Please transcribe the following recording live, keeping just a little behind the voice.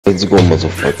Let's go,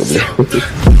 motherfucker, бля.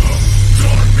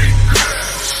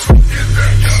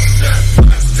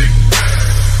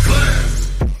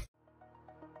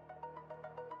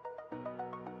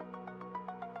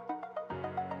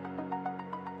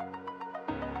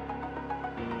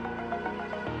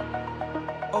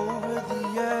 Over the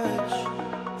edge,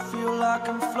 feel like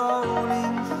I'm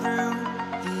floating through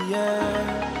the air.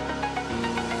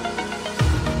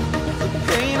 The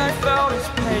pain I felt is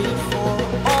paid for,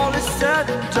 all is said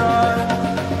and done.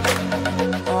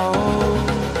 Oh,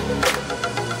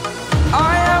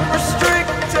 I am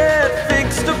restricted,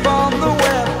 fixed upon the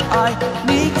web. I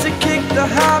need to kick the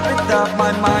habit that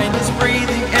my mind is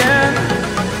breathing in.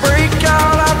 Break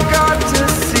out, I've got to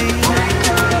see.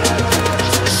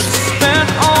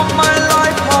 My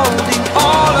life holding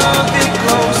all of it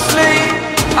closely.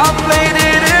 I played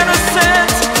it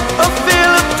innocent, a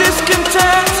feel of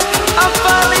discontent. I'm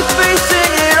finally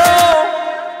facing it all,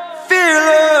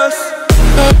 fearless.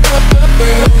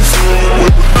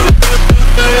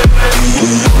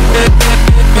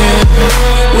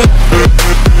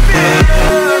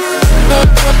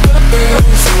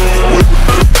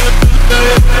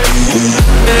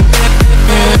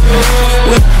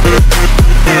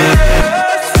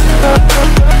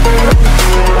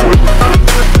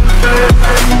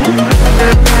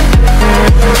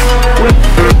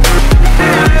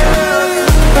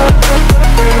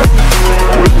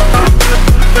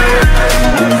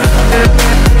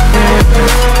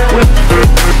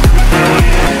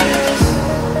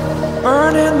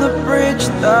 Burning the bridge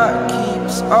that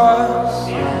keeps us.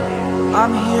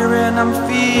 I'm here and I'm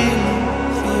feeling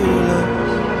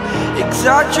fearless.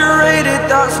 Exaggerated,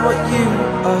 that's what you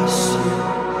assume.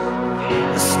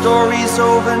 The story's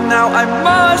over now, I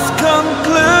must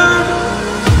conclude.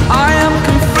 I am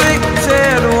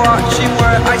conflicted, watching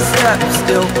where I step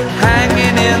still,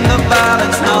 hanging in the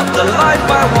balance. Not the life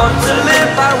I want to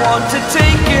live, I want to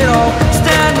take it all.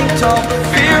 Standing tall,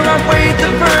 fear I've weighed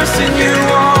the person you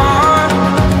are.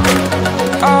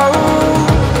 Oh,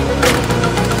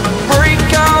 break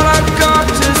out, I've got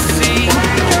to see.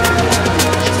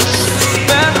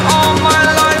 Spent all my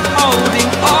life holding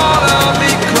all of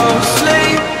it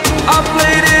closely. I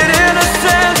played it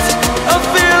innocent, a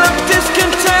feel of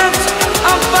discontent.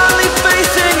 I'm finally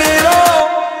facing it all,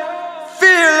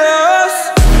 fearless.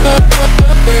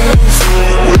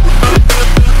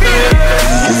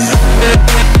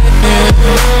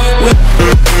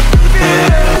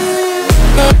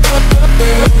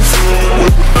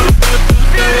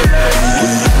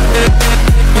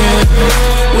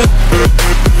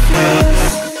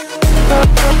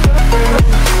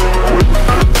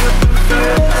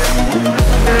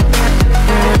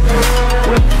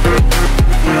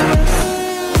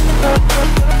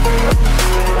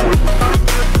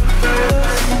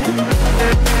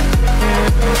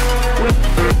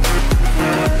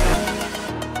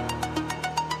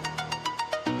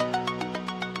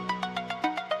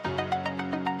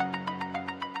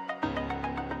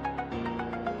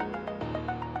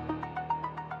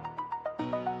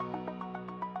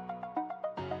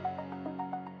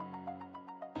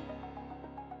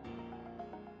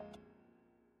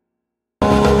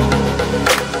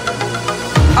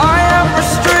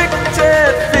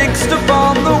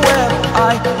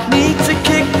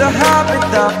 The habit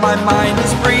that my mind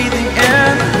is breathing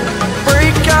in.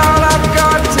 Break out, I've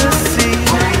got to see.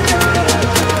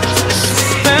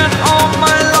 Spent all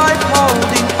my life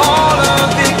holding all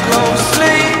of it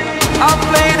closely. I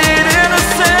played it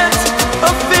innocent,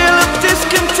 a feel of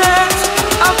discontent.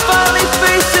 I'm finally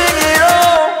facing it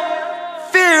all,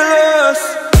 fearless.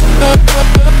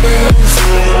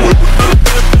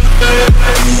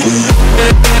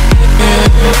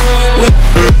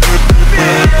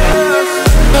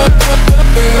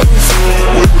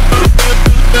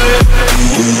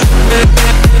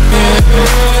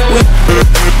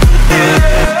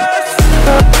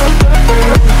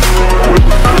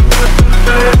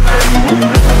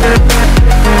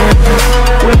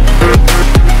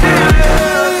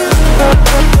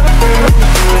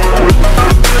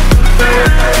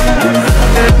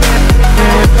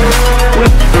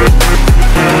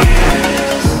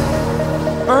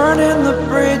 Burning the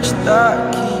bridge that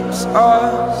keeps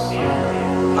us.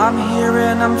 I'm here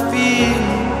and I'm feeling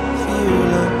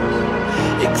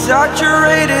fearless.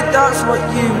 Exaggerated, that's what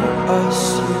you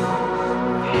assume.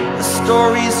 The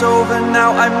story's over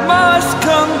now, I must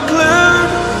conclude.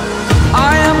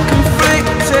 I am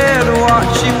conflicted,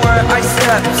 watching where I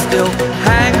step still,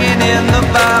 hanging in the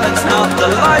balance. Not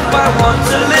the life I want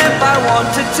to live, I want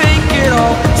to take it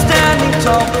all. Standing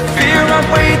tall, fear I've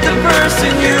weighed the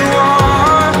person you are.